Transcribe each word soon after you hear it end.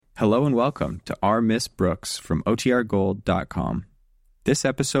Hello and welcome to Our Miss Brooks from OTRGold.com. This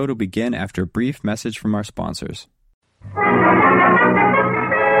episode will begin after a brief message from our sponsors. Now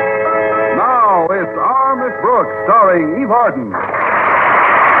it's Our Miss Brooks, starring Eve Arden.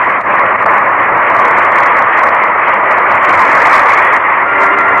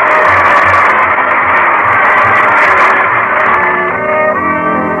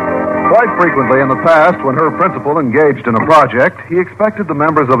 Quite frequently in the past, when her principal engaged in a project, he expected the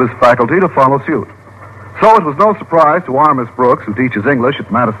members of his faculty to follow suit. So it was no surprise to our Miss Brooks, who teaches English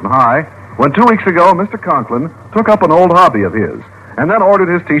at Madison High, when 2 weeks ago Mr. Conklin took up an old hobby of his and then ordered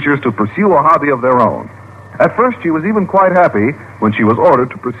his teachers to pursue a hobby of their own. At first, she was even quite happy when she was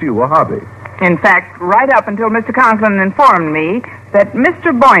ordered to pursue a hobby. In fact, right up until Mr. Conklin informed me that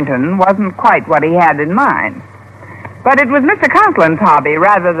Mr. Boynton wasn't quite what he had in mind. But it was Mr. Conklin's hobby,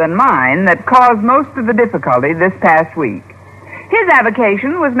 rather than mine, that caused most of the difficulty this past week. His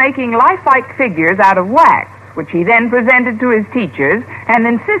avocation was making lifelike figures out of wax, which he then presented to his teachers and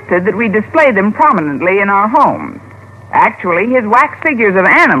insisted that we display them prominently in our homes. Actually, his wax figures of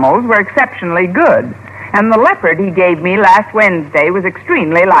animals were exceptionally good, and the leopard he gave me last Wednesday was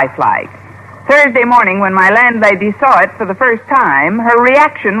extremely lifelike. Thursday morning, when my landlady saw it for the first time, her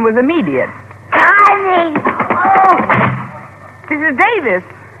reaction was immediate. Connie! Oh! Mrs. Davis!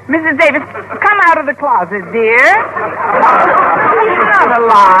 Mrs. Davis, come out of the closet, dear. He's not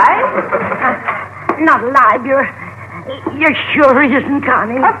alive. Not alive, you're sure he isn't,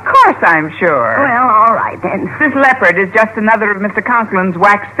 Connie? Of course I'm sure. Well, all right, then. This leopard is just another of Mr. Conklin's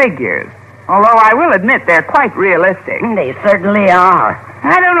wax figures. Although I will admit they're quite realistic. They certainly are.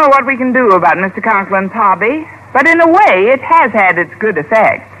 I don't know what we can do about Mr. Conklin's hobby, but in a way it has had its good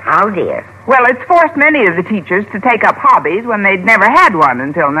effects. How, dear? Well, it's forced many of the teachers to take up hobbies when they'd never had one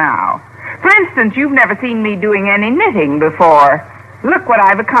until now. For instance, you've never seen me doing any knitting before. Look what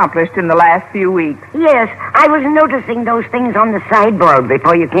I've accomplished in the last few weeks. Yes, I was noticing those things on the sideboard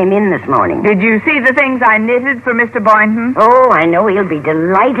before you came in this morning. Did you see the things I knitted for Mr. Boynton? Oh, I know he'll be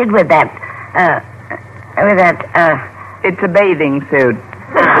delighted with that. It's a bathing suit.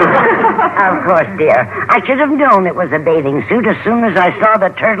 Of course, dear. I should have known it was a bathing suit as soon as I saw the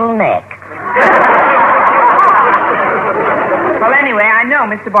turtleneck. Well, anyway, I know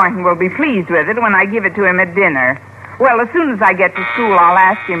Mr. Boynton will be pleased with it when I give it to him at dinner. Well, as soon as I get to school, I'll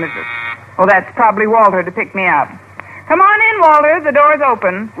ask him Oh, that's probably Walter to pick me up. Come on in, Walter. The door's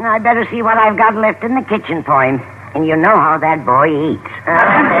open. I'd better see what I've got left in the kitchen for him. And you know how that boy eats.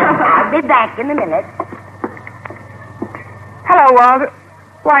 I'll be back in a minute. Hello, Walter.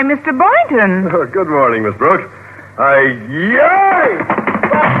 Why, Mr. Boynton. Oh, good morning, Miss Brooks. Yay!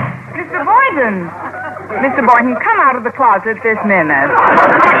 Mr. Boynton. Mr. Boynton, come out of the closet this minute.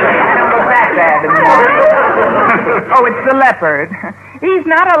 I don't look that bad anymore. Oh, it's the leopard. He's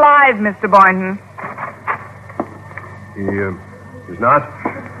not alive, Mr. Boynton. He's not?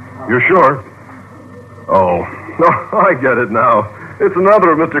 You're sure? Oh, no, I get it now. It's another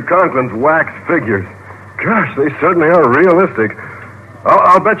of Mr. Conklin's wax figures. Gosh, they certainly are realistic.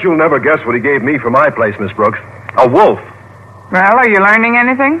 I'll bet you'll never guess what he gave me for my place, Miss Brooks. A wolf. Well, are you learning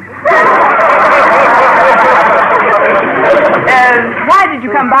anything? Why did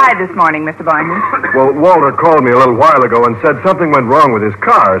you come by this morning, Mr. Boynton? Well, Walter called me a little while ago and said something went wrong with his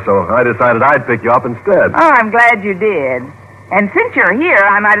car, so I decided I'd pick you up instead. Oh, I'm glad you did. And since you're here,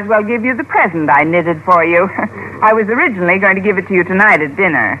 I might as well give you the present I knitted for you. I was originally going to give it to you tonight at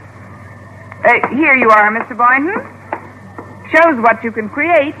dinner. Here you are, Mr. Boynton. Shows what you can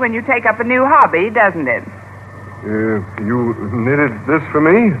create when you take up a new hobby, doesn't it? You knitted this for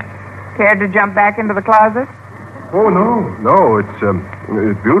me? Care to jump back into the closet? Oh, no, it's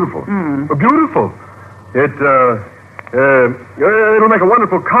beautiful. Beautiful. It'll make a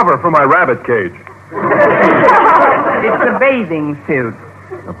wonderful cover for my rabbit cage. It's a bathing suit.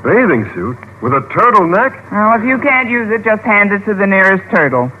 A bathing suit? With a turtleneck? Well, if you can't use it, just hand it to the nearest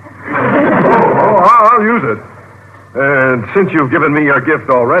turtle. I'll use it. And since you've given me your gift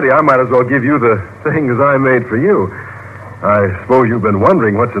already, I might as well give you the things I made for you. I suppose you've been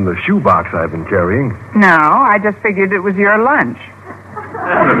wondering what's in the shoebox I've been carrying. No, I just figured it was your lunch.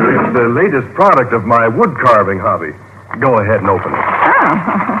 It's the latest product of my wood carving hobby. Go ahead and open it.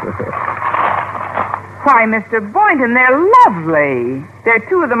 Oh. Why, Mr. Boynton, they're lovely. They're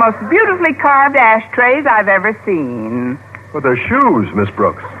two of the most beautifully carved ashtrays I've ever seen. But they're shoes, Miss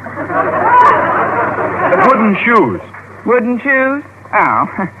Brooks. Wooden shoes. Wooden shoes? Oh.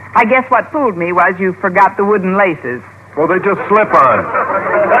 I guess what fooled me was you forgot the wooden laces. Well, they just slip on.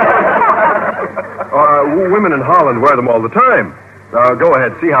 Women in Holland wear them all the time. Go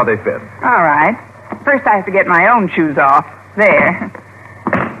ahead, see how they fit. All right. First, I have to get my own shoes off. There.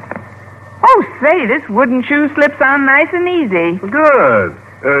 say, this wooden shoe slips on nice and easy. Good.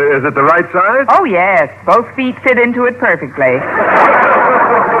 Is it the right size? Oh, yes. Both feet fit into it perfectly.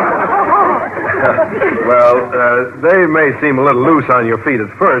 Well, they may seem a little loose on your feet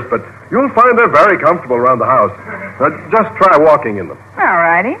at first, but you'll find they're very comfortable around the house. Just try walking in them. All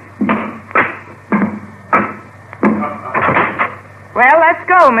righty. Well, let's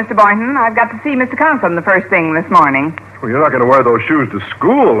go, Mr. Boynton. I've got to see Mr. Conklin the first thing this morning. Well, you're not going to wear those shoes to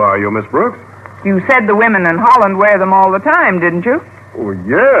school, are you, Miss Brooks? You said the women in Holland wear them all the time, didn't you? Oh,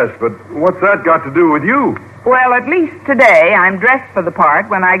 yes, but what's that got to do with you? Well, at least today I'm dressed for the part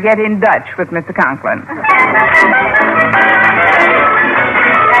when I get in Dutch with Mr. Conklin.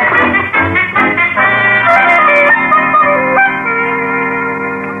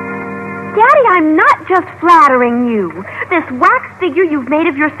 Daddy, I'm not just flattering you. This wax figure you've made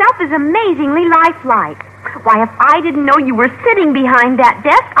of yourself is amazingly lifelike. Why, if I didn't know you were sitting behind that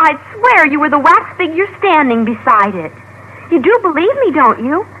desk, I'd swear you were the wax figure standing beside it. You do believe me, don't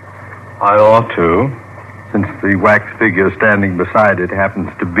you? I ought to, since the wax figure standing beside it happens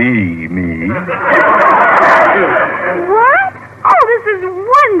to be me. What? Oh, this is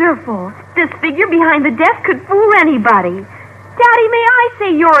wonderful. This figure behind the desk could fool anybody. Daddy, may I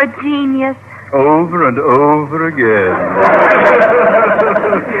say you're a genius? Over and over again.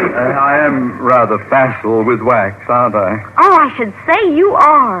 I am rather facile with wax, aren't I? Oh, I should say you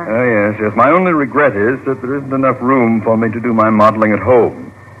are. Oh, yes. My only regret is that there isn't enough room for me to do my modeling at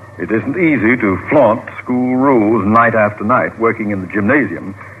home. It isn't easy to flaunt school rules night after night working in the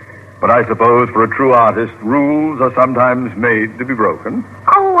gymnasium. But I suppose for a true artist, rules are sometimes made to be broken.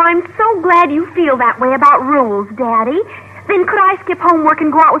 Oh, I'm so glad you feel that way about rules, Daddy. Then could I skip homework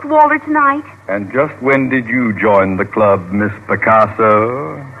and go out with Walter tonight? And just when did you join the club, Miss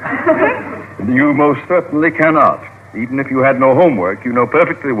Picasso? You most certainly cannot. Even if you had no homework, you know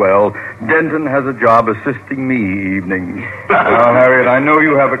perfectly well Denton has a job assisting me evenings. Now, Harriet, I know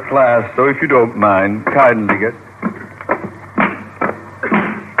you have a class, so if you don't mind, kindly get...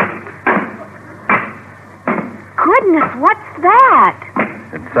 Goodness, what's that?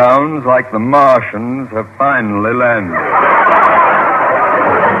 It sounds like the Martians have finally landed.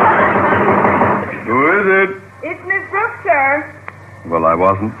 Who is it? It's Miss Brooks, sir. Well, I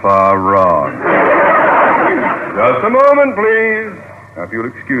wasn't far wrong. Just a moment, please. Now, if you'll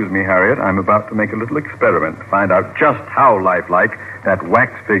excuse me, Harriet, I'm about to make a little experiment to find out just how lifelike that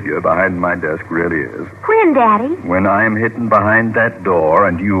wax figure behind my desk really is. When, Daddy? When I am hidden behind that door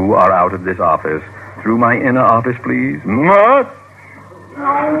and you are out of this office. Through my inner office, please. What?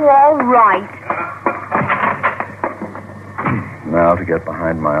 Oh, all right. Now to get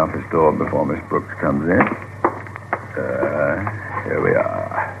behind my office door before Miss Brooks comes in. Here we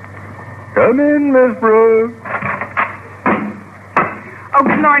are. Come in, Miss Brooks. Oh,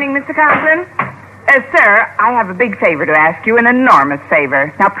 good morning, Mr. Conklin. Sir, I have a big favor to ask you, an enormous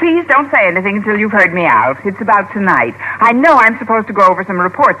favor. Now, please don't say anything until you've heard me out. It's about tonight. I know I'm supposed to go over some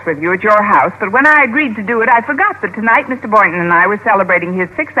reports with you at your house, but when I agreed to do it, I forgot that tonight Mr. Boynton and I were celebrating his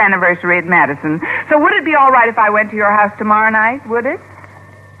 6th anniversary at Madison. So would it be all right if I went to your house tomorrow night? Would it?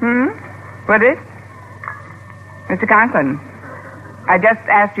 Would it? Mr. Conklin, I just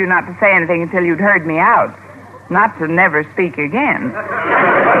asked you not to say anything until you'd heard me out. Not to never speak again.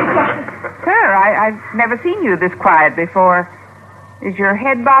 Sir, I've never seen you this quiet before. Is your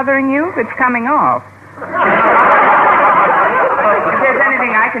head bothering you? It's coming off. If there's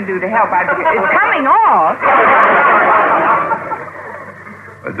anything I can do to help, it's coming off.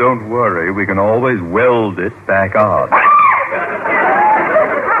 Don't worry, we can always weld it back on.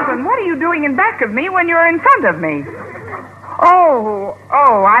 Conklin, what are you doing in back of me when you're in front of me? Oh,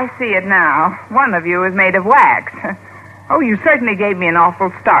 I see it now. One of you is made of wax. Oh, you certainly gave me an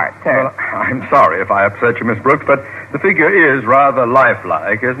awful start, sir. Well, I'm sorry if I upset you, Miss Brooks, but the figure is rather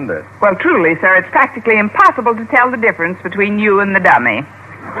lifelike, isn't it? Well, truly, sir, it's practically impossible to tell the difference between you and the dummy.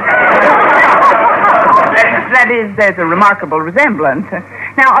 That is, there's a remarkable resemblance.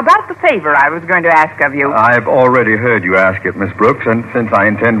 Now, about the favor I was going to ask of you. I've already heard you ask it, Miss Brooks, and since I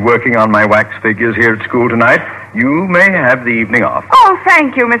intend working on my wax figures here at school tonight, you may have the evening off. Oh,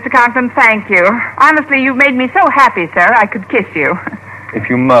 thank you, Mr. Conklin, thank you. Honestly, you've made me so happy, sir, I could kiss you. If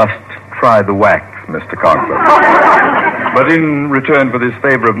you must, try the wax, Mr. Conklin. But in return for this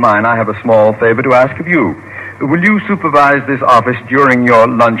favor of mine, I have a small favor to ask of you. Will you supervise this office during your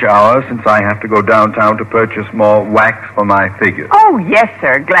lunch hour, since I have to go downtown to purchase more wax for my figures? Oh, yes,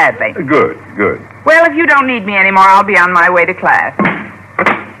 sir, gladly. Good. Well, if you don't need me anymore, I'll be on my way to class.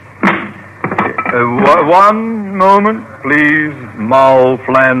 One moment, please, Moll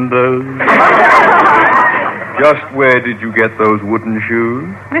Flanders. Just where did you get those wooden shoes?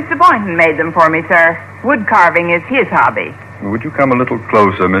 Mr. Boynton made them for me, sir. Wood carving is his hobby. Would you come a little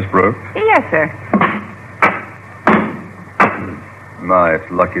closer, Miss Brooks? Yes, sir. My,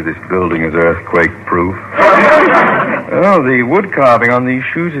 it's lucky this building is earthquake-proof. Oh, the wood carving on these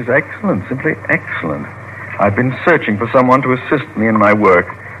shoes is excellent, simply excellent. I've been searching for someone to assist me in my work,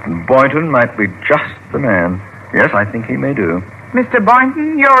 and Boynton might be just the man. Yes, I think he may do. Mr.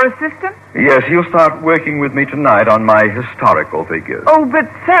 Boynton, your assistant? Yes, he'll start working with me tonight on my historical figures. Oh, but,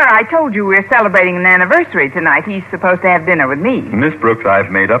 sir, I told you we're celebrating an anniversary tonight. He's supposed to have dinner with me. Miss Brooks,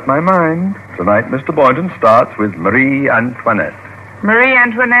 I've made up my mind. Tonight, Mr. Boynton starts with Marie Antoinette. Marie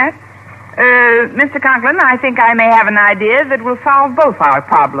Antoinette? Mr. Conklin, I think I may have an idea that will solve both our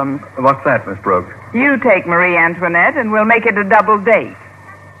problems. What's that, Miss Brooks? You take Marie Antoinette, and we'll make it a double date.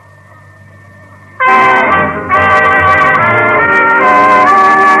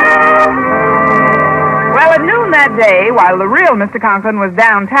 Well, at noon that day, while the real Mr. Conklin was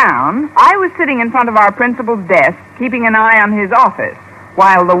downtown, I was sitting in front of our principal's desk, keeping an eye on his office,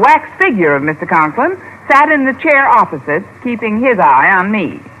 while the wax figure of Mr. Conklin sat in the chair opposite, keeping his eye on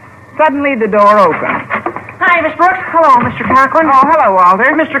me. Suddenly, the door opened. Hi, Miss Brooks. Hello, Mr. Conklin. Oh, hello,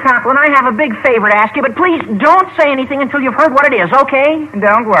 Walter. Mr. Conklin, I have a big favor to ask you, but please don't say anything until you've heard what it is, okay?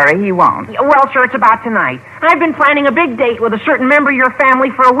 Don't worry, he won't. Well, sir, it's about tonight. I've been planning a big date with a certain member of your family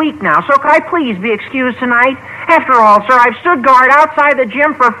for a week now, so could I please be excused tonight? After all, sir, I've stood guard outside the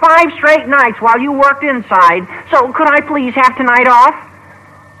gym for 5 straight nights while you worked inside, so could I please have tonight off?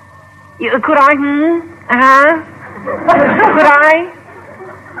 Could I? Could I?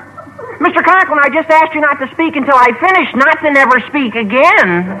 Mr. Conklin, I just asked you not to speak until I finish, not to never speak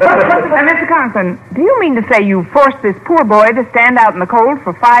again. Mr. Conklin, do you mean to say you forced this poor boy to stand out in the cold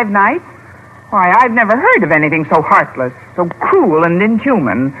for 5 nights? Why, I've never heard of anything so heartless, so cruel and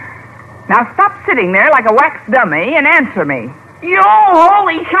inhuman. Now stop sitting there like a wax dummy and answer me. You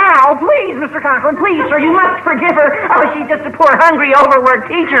holy cow! Please, Mr. Conklin, please, sir, you must forgive her. Oh, she's just a poor, hungry,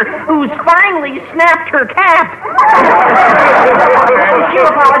 overworked teacher who's finally snapped her cap. She'll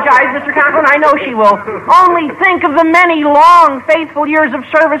apologize, Mr. Conklin. I know she will. Only think of the many long, faithful years of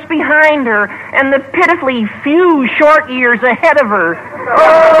service behind her and the pitifully few short years ahead of her.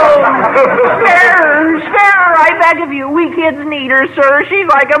 Oh, spare her, I beg of you. We kids need her, sir. She's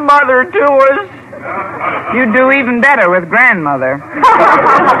like a mother to us. You'd do even better with grandmother.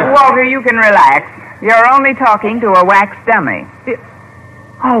 Walter, you can relax. You're only talking to a wax dummy.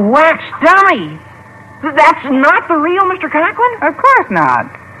 A wax dummy? That's not the real Mr. Conklin? Of course not.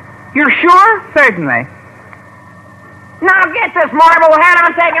 You're sure? Certainly. Now get this marble head.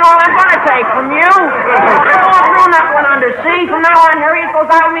 I'm taking all I'm going to take from you. I'm all through knuckling under. See? From now on, Harriet goes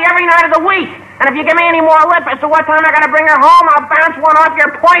out with me every night of the week. And if you give me any more lip as to what time I got to bring her home, I'll bounce one off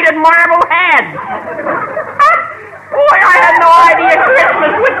your pointed marble head. Boy, I had no idea Christmas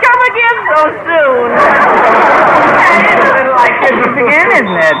would come again so soon. It's a little like Christmas again,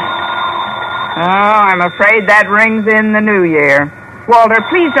 isn't it? Oh, I'm afraid that rings in the new year. Walter,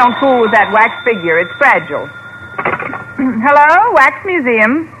 please don't fool with that wax figure. It's fragile. Hello, Wax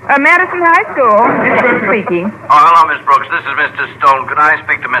Museum. Madison High School. Miss Brooks speaking. Oh, hello, Miss Brooks. This is Mr. Stone. Could I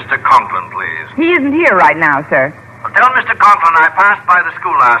speak to Mr. Conklin, please? He isn't here right now, sir. Well, tell Mr. Conklin I passed by the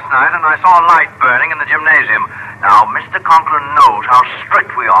school last night and I saw a light burning in the gymnasium. Now, Mr. Conklin knows how strict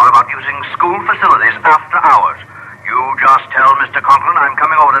we are about using school facilities after hours. You just tell Mr. Conklin I'm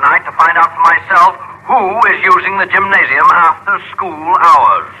coming over tonight to find out for myself who is using the gymnasium after school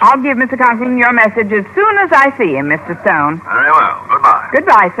hours. I'll give Mr. Conklin your message as soon as I see him, Mr. Stone. Very well. Goodbye.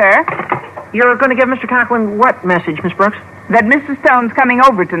 Goodbye, sir. You're going to give Mr. Conklin what message, Miss Brooks? That Mr. Stone's coming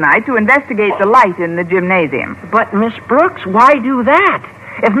over tonight to investigate the light in the gymnasium. But, Miss Brooks, why do that?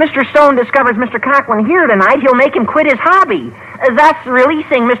 If Mr. Stone discovers Mr. Conklin here tonight, he'll make him quit his hobby, thus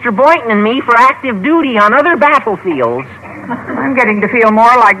releasing Mr. Boynton and me for active duty on other battlefields. I'm getting to feel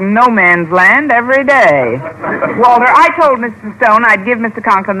more like no man's land every day. Walter, I told Mr. Stone I'd give Mr.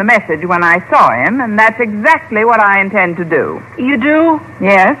 Conklin the message when I saw him, and that's exactly what I intend to do. You do?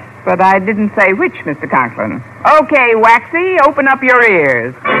 Yes, but I didn't say which, Mr. Conklin. Okay, Waxy, open up your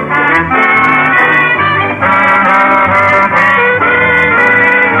ears.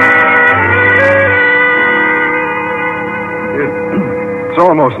 It's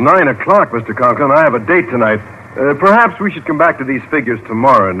almost 9 o'clock, Mr. Conklin. I have a date tonight. Perhaps we should come back to these figures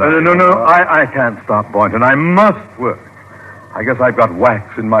tomorrow night. No. I can't stop, Boynton. I must work. I guess I've got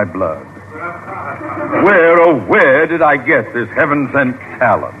wax in my blood. Where did I get this heaven-sent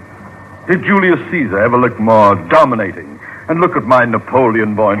talent? Did Julius Caesar ever look more dominating? And look at my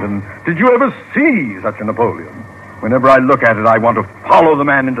Napoleon, Boynton. Did you ever see such a Napoleon? Whenever I look at it, I want to follow the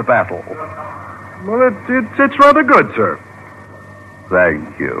man into battle. Well, it's rather good, sir.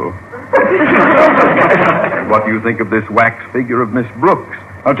 Thank you. What do you think of this wax figure of Miss Brooks?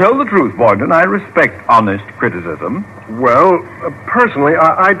 Now, tell the truth, Boynton. I respect honest criticism. Well, personally,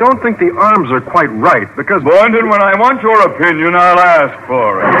 I don't think the arms are quite right, because... Boynton, when I want your opinion, I'll ask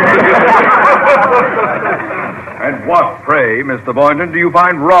for it. And what, pray, Mr. Boynton, do you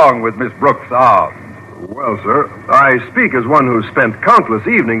find wrong with Miss Brooks' arms? Well, sir, I speak as one who's spent countless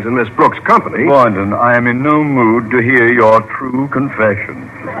evenings in Miss Brooks' company. Boynton, I am in no mood to hear your true confession.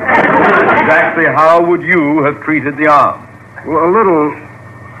 Exactly how would you have treated the arm? Well, a little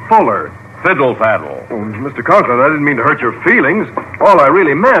fuller. Fiddle-faddle. Oh, Mr. Conklin, I didn't mean to hurt your feelings. All I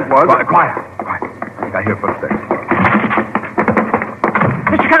really meant was... Quiet. I think I hear footsteps.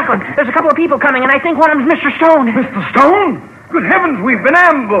 Mr. Conklin, there's a couple of people coming, and I think one of them's Mr. Stone. Mr. Stone? Good heavens, we've been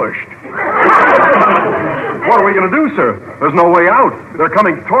ambushed. What are we going to do, sir? There's no way out. They're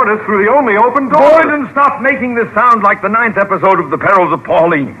coming toward us through the only open door. Boynton, stop making this sound like the 9th episode of The Perils of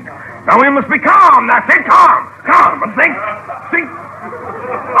Pauline. Now, we must be calm. That's it, calm. Calm, and think.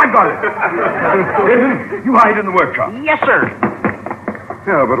 I've got it. You hide in the workshop. Yes, sir.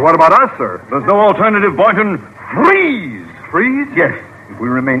 Yeah, but what about us, sir? There's no alternative, Boynton. Freeze! Freeze? Yes. If we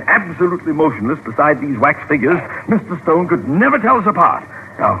remain absolutely motionless beside these wax figures, Mr. Stone could never tell us apart.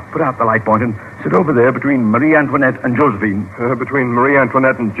 Now, put out the light, Boynton. Sit over there between Marie Antoinette and Josephine. Between Marie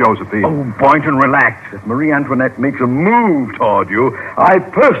Antoinette and Josephine. Oh, Boynton, relax. If Marie Antoinette makes a move toward you, I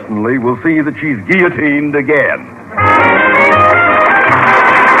personally will see that she's guillotined again.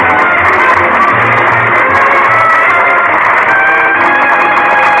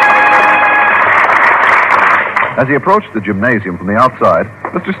 As he approached the gymnasium from the outside,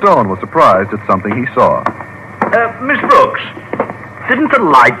 Mr. Stone was surprised at something he saw. Miss Brooks, didn't the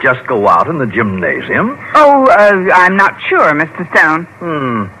light just go out in the gymnasium? Oh, I'm not sure, Mr. Stone.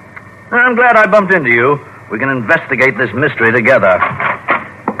 I'm glad I bumped into you. We can investigate this mystery together.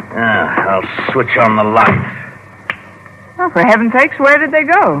 I'll switch on the light. Oh, for heaven's sakes, where did they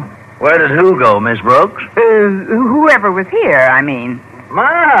go? Where did who go, Miss Brooks? Whoever was here, I mean.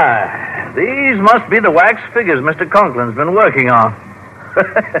 My, these must be the wax figures Mr. Conklin's been working on.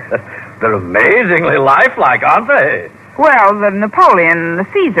 They're amazingly lifelike, aren't they? Well, the Napoleon and the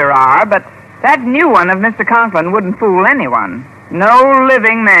Caesar are, but that new one of Mr. Conklin wouldn't fool anyone. No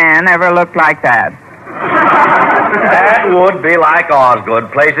living man ever looked like that. That would be like Osgood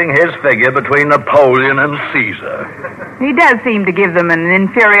placing his figure between Napoleon and Caesar. He does seem to give them an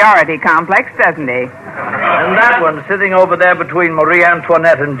inferiority complex, doesn't he? And that one sitting over there between Marie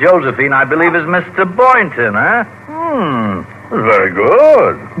Antoinette and Josephine, I believe, is Mr. Boynton, huh? Very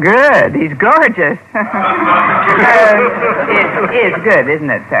good. Good. He's gorgeous. It is good, isn't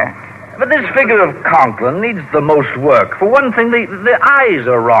it, sir? But this figure of Conklin needs the most work. For one thing, the eyes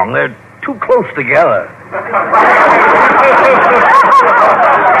are wrong. They're too close together. That's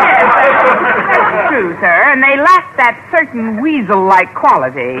true, sir, and they lack that certain weasel-like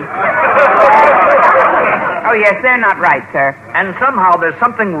quality. Oh, yes, they're not right, sir. And somehow there's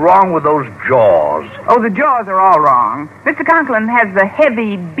something wrong with those jaws. Oh, the jaws are all wrong. Mr. Conklin has the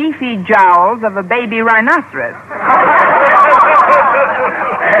heavy, beefy jowls of a baby rhinoceros.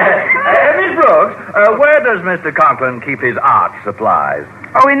 Miss Brooks, where does Mr. Conklin keep his art supplies?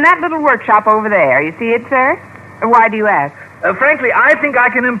 Oh, in that little workshop over there. You see it, sir? Why do you ask? Frankly, I think I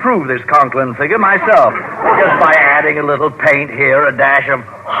can improve this Conklin figure myself. Just by adding a little paint here, a dash of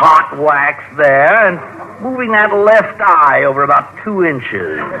hot wax there, and moving that left eye over about 2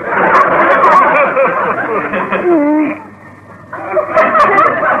 inches.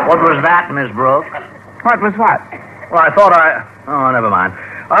 What was that, Miss Brooks? What was what? Well, I thought Oh, never mind.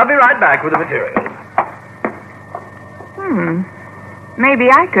 I'll be right back with the materials.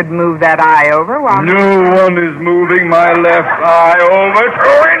 Maybe I could move that eye over while... No one is moving my left eye over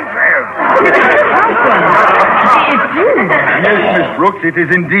 2 inches. It's you. Yes, Miss Brooks, it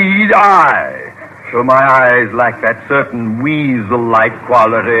is indeed I. So my eyes lack that certain weasel-like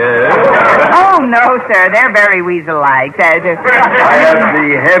quality. Oh, no, sir. They're very weasel-like. I have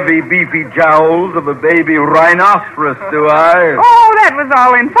the heavy, beefy jowls of a baby rhinoceros, do I? Oh, that was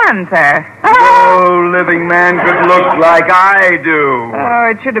all in fun, sir. No living man could look like I do. Oh,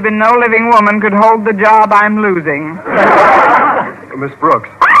 it should have been no living woman could hold the job I'm losing. Miss Brooks.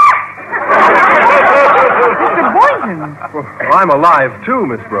 Mr. Boynton. Well, I'm alive, too,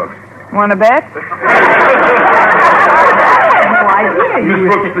 Miss Brooks. Want to bet? No idea. Miss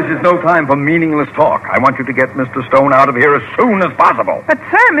Brooks, this is no time for meaningless talk. I want you to get Mr. Stone out of here as soon as possible. But,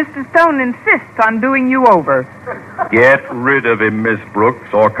 sir, Mr. Stone insists on doing you over. Get rid of him, Miss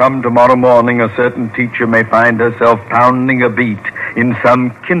Brooks, or come tomorrow morning a certain teacher may find herself pounding a beat in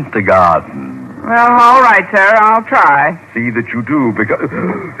some kindergarten. Well, all right, sir. I'll try. See that you do, because...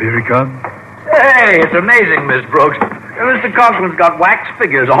 Here he comes. Hey, it's amazing, Miss Brooks. Mr. Conklin's got wax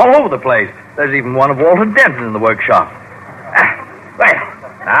figures all over the place. There's even one of Walter Denton in the workshop. Well,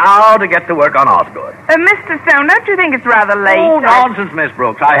 now to get to work on Osgood. Mr. Stone, don't you think it's rather late? Oh, nonsense, Miss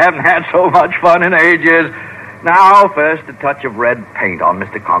Brooks. I haven't had so much fun in ages. Now, first, a touch of red paint on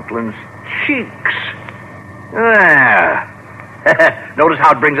Mr. Conklin's cheeks. There. Notice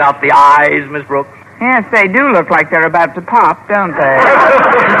how it brings out the eyes, Miss Brooks? Yes, they do look like they're about to pop, don't they?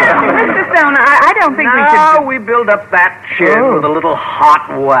 Mr. Stone, I don't think we should... Now we build up that chin with a little hot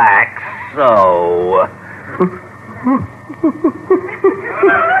wax, so...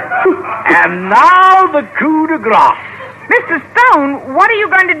 And now the coup de grace. Mr. Stone, what are you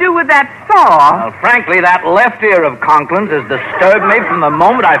going to do with that saw? Well, frankly, that left ear of Conklin's has disturbed me from the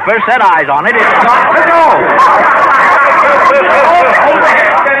moment I first set eyes on it. It's got to go.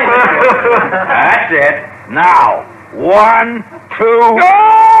 That's it. Now, 1, 2... Oh,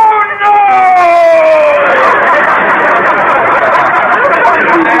 no!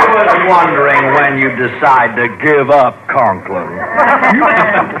 I was wondering when you'd decide to give up, Conklin.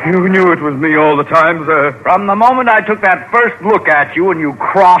 You knew it was me all the time, sir. From the moment I took that first look at you and you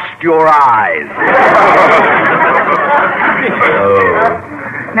crossed your eyes.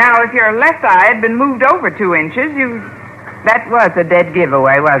 Now, if your left eye had been moved over 2 inches, that was a dead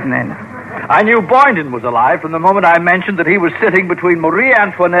giveaway, wasn't it? I knew Boynton was alive from the moment I mentioned that he was sitting between Marie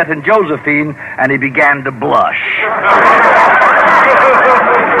Antoinette and Josephine, and he began to blush.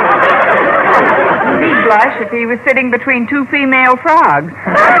 He'd blush if he was sitting between 2 female frogs.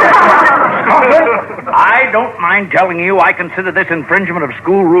 I don't mind telling you I consider this infringement of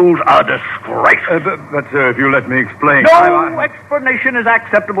school rules a disgrace. But, sir, if you let me explain... No explanation is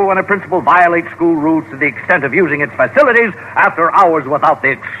acceptable when a principal violates school rules to the extent of using its facilities after hours without the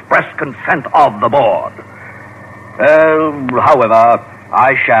express consent of the board. However,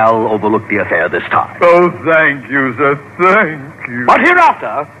 I shall overlook the affair this time. Oh, thank you, sir. Thank you. But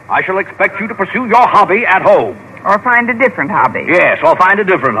hereafter, I shall expect you to pursue your hobby at home. Or find a different hobby. Yes, or find a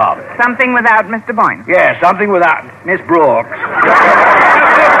different hobby. Something without Mr. Boynton. Yes, something without Miss Brooks. Will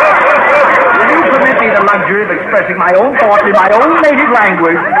you permit me the luxury of expressing my own thoughts in my own native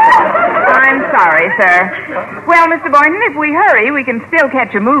language? I'm sorry, sir. Well, Mr. Boynton, if we hurry, we can still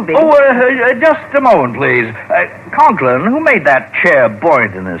catch a movie. Oh, just a moment, please. Conklin, who made that chair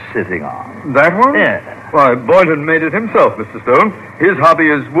Boynton is sitting on? That one? Yes. Why, Boynton made it himself, Mr. Stone. His hobby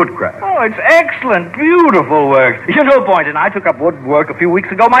is woodcraft. Oh, it's excellent, beautiful work. You know, Boynton, I took up woodwork a few weeks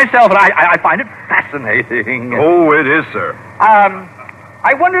ago myself, and I find it fascinating. Oh, it is, sir.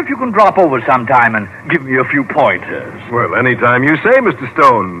 I wonder if you can drop over sometime and give me a few pointers. Well, anytime you say, Mr.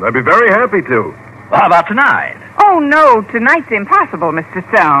 Stone. I'd be very happy to. How about tonight? Oh, no, tonight's impossible, Mr.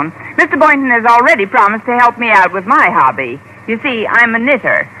 Stone. Mr. Boynton has already promised to help me out with my hobby. You see, I'm a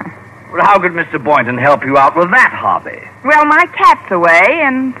knitter. Well, how could Mr. Boynton help you out with that hobby? Well, my cat's away,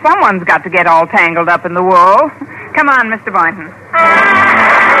 and someone's got to get all tangled up in the wool. Come on, Mr. Boynton.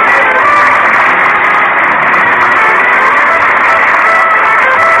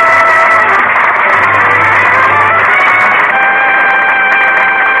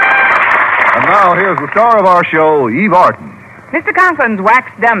 And now here's the star of our show, Eve Arden. Mr. Conklin's wax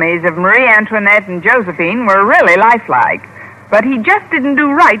dummies of Marie Antoinette and Josephine were really lifelike, but he just didn't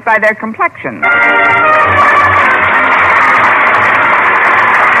do right by their complexions.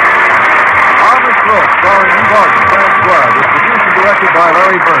 Harvest Brooks, starring Eve Arden, transcribed, is produced and directed by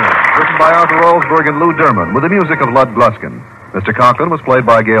Larry Burns, written by Arthur Olsberg and Lou Derman, with the music of Lud Gluskin. Mr. Conklin was played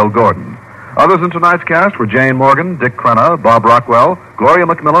by Gail Gordon. Others in tonight's cast were Jane Morgan, Dick Crenna, Bob Rockwell, Gloria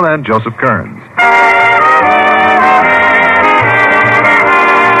McMillan, and Joseph Kearns.